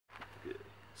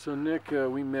So Nick,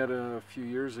 we met a few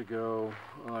years ago.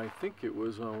 I think it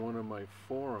was on one of my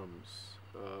forums.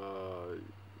 I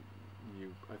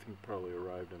think, probably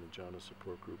arrived in a jhana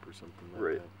support group or something like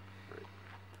Right. that. Right.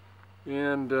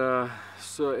 And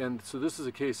so this is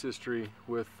a case history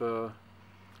with a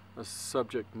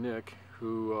subject, Nick,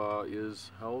 who is,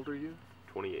 how old are you?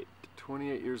 28.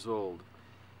 28 years old.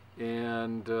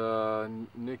 And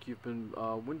Nick, you've been,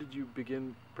 when did you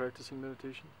begin practicing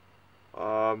meditation?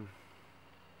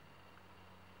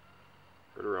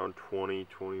 Right around 20,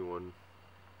 21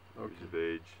 years of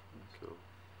age. So.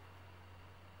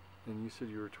 And you said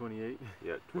you were 28?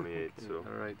 Yeah, 28. Okay. So.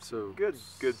 All right. So good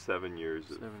 7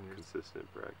 years of consistent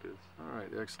practice. All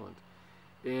right. Excellent.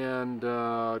 And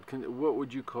what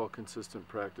would you call consistent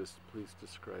practice? Please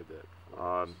describe that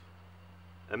for us.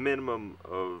 A minimum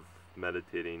of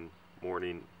meditating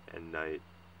morning and night,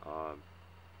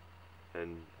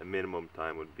 and a minimum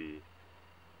time would be,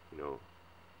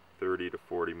 30 to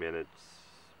 40 minutes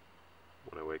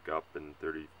when I wake up and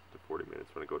 30 to 40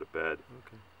 minutes when I go to bed.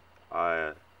 Okay.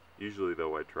 Usually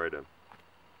though I try to,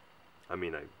 I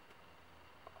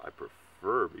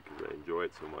prefer, because I enjoy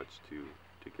it so much, to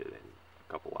get in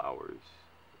a couple hours,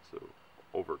 so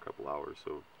over a couple hours,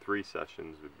 so 3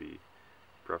 sessions would be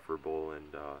preferable,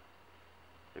 and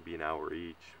maybe an hour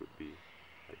each would be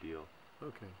ideal.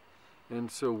 Okay.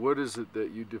 And so what is it that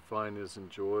you define as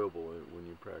enjoyable when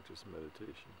you practice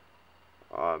meditation?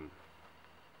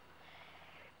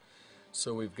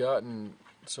 So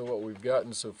what we've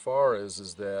gotten so far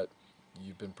is that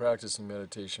you've been practicing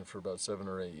meditation for about 7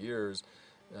 or 8 years,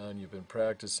 and you've been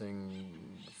practicing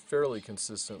fairly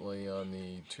consistently on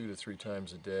the 2 to 3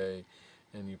 times a day,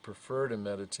 and you prefer to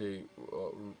meditate,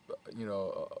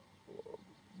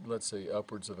 let's say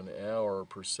upwards of an hour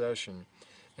per session,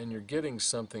 and you're getting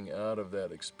something out of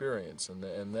that experience,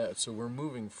 so we're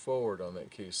moving forward on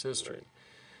that case history. Right.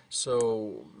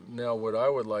 So now what I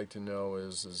would like to know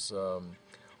is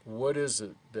what is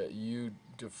it that you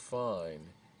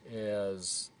define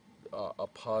as a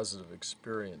positive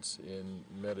experience in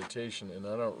meditation? And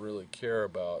I don't really care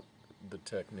about the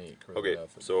technique or the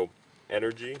method. So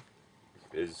energy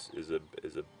is a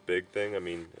big thing. I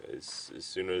mean, as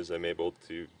soon as I'm able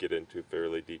to get into a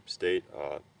fairly deep state,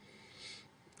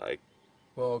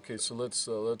 Well, okay, so let's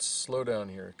slow down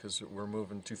here, because we're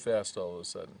moving too fast all of a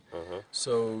sudden.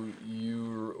 So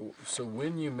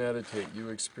when you meditate, you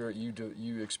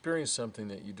experience something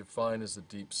that you define as a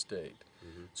deep state.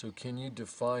 So can you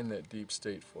define that deep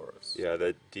state for us? Yeah,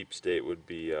 that deep state would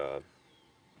be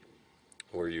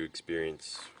where you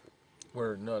experience.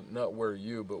 Where not where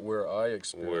you, but where I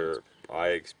experience. Where I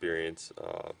experience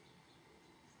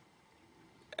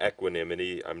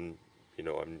equanimity. I'm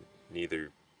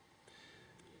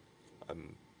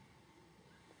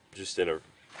just in a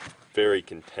very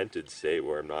contented state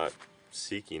where I'm not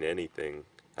seeking anything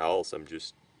else. I'm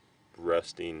just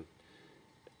resting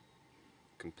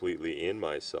completely in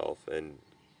myself, and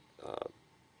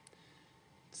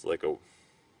it's like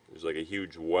there's like a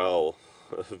huge well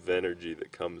of energy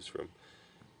that comes from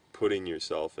putting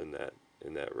yourself in that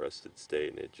rested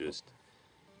state, and it's.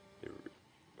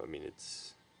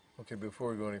 Okay,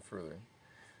 before we go any further,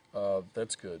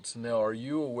 that's good. So now, are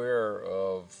you aware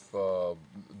of,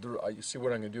 you see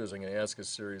what I'm going to do is I'm going to ask a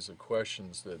series of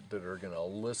questions that are going to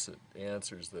elicit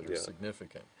answers that are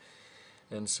significant.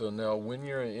 And so now, when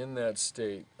you're in that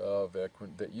state of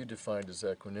that you defined as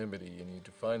equanimity, and you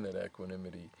define that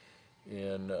equanimity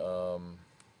in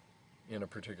a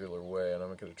particular way, and I'm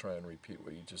not going to try and repeat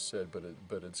what you just said,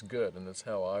 but it's good, and that's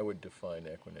how I would define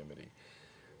equanimity.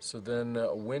 So then,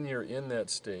 when you're in that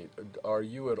state, are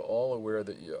you at all aware of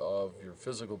your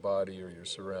physical body or your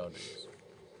surroundings?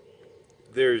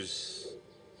 There's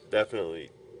definitely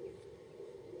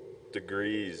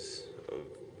degrees of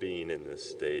being in this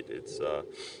state. It's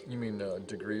You mean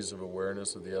degrees of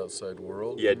awareness of the outside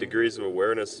world? Yeah, degrees of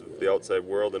awareness of the outside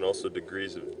world, and also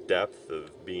degrees of depth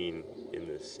of being in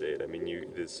this state. I mean,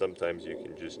 sometimes you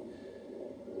can just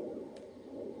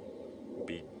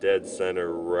be dead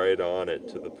center right on it,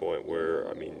 to the point where,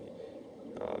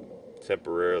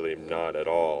 temporarily not at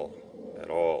all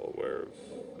aware of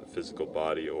the physical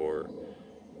body, or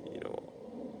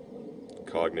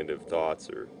cognitive thoughts,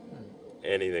 or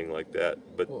anything like that.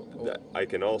 But I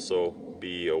can also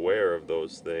be aware of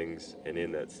those things and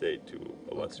in that state to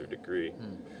a lesser degree.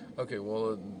 Okay,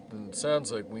 well, it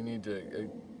sounds like we need to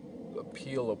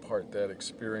peel apart that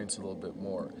experience a little bit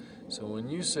more. So when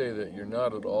you say that you're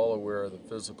not at all aware of the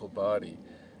physical body,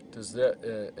 does that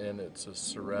and its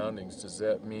surroundings, does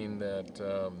that mean that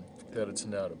that it's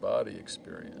an out-of-body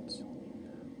experience?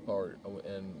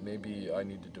 And maybe I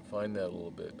need to define that a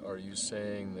little bit. Are you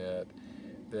saying that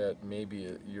that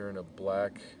maybe you're in a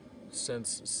black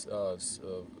sense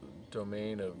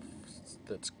domain of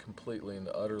that's completely and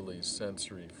utterly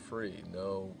sensory free.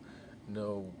 No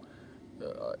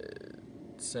uh,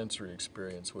 sensory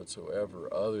experience whatsoever,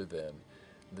 other than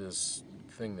this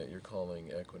thing that you're calling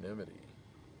equanimity.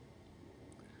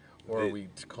 Or are The, we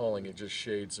calling it just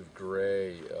shades of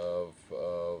gray of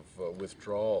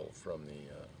withdrawal from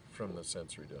the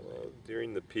sensory domain?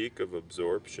 During the peak of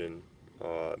absorption,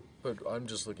 uh, But I'm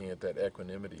just looking at that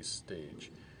equanimity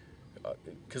stage,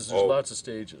 because there's oh, lots of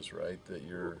stages, right? That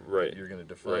right, you're going to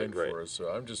define right. for us. So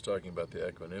I'm just talking about the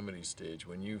equanimity stage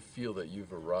when you feel that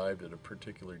you've arrived at a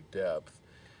particular depth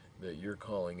that you're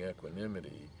calling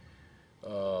equanimity,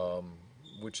 um,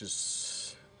 which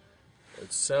is,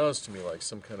 it sounds to me like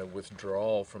some kind of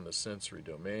withdrawal from the sensory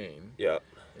domain, Yeah,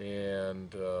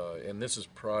 and this is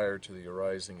prior to the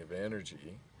arising of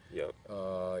energy. yeah.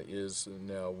 Is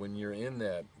now when you're in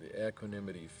that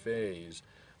equanimity phase,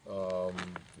 um,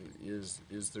 is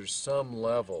there some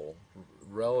level,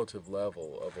 relative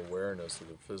level of awareness of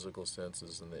the physical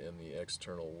senses in the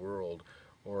external world,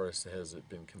 or has it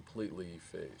been completely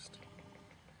effaced?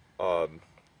 Um,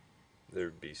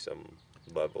 there'd be some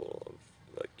level of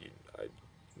like I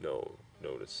know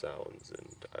notice sounds,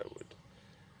 and I would,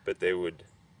 but they wouldn't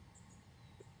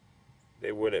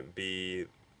be.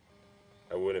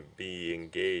 I wouldn't be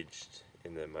engaged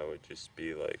in them. I would just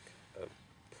be like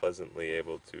pleasantly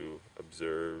able to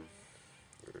observe.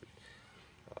 Or,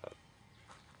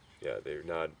 yeah, they're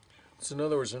not. So in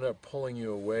other words, they're not pulling you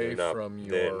They're away not. from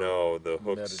They your no the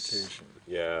hooks. meditation.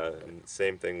 Yeah, and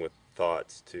same thing with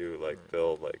thoughts too. Like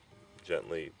they'll like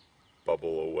gently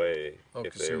bubble away if Okay,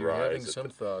 they so you're having arise at some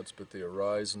the. thoughts, but they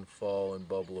arise and fall and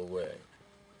bubble away.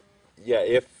 Yeah,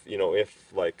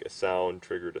 if like a sound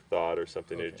triggered a thought or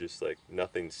something, it Okay. just like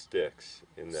nothing sticks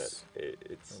in that.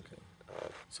 It's Okay. uh,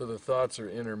 So the thoughts are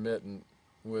intermittent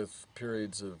with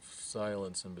periods of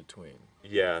silence in between.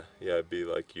 yeah, it'd be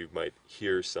like you might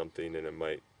hear something and it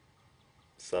might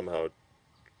somehow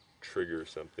trigger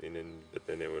something, and but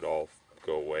then it would all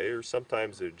go away, or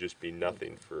sometimes there'd just be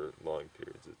nothing for long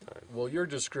periods of time. Well, your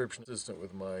description is consistent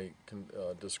with my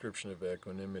description of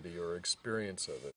equanimity or experience of it.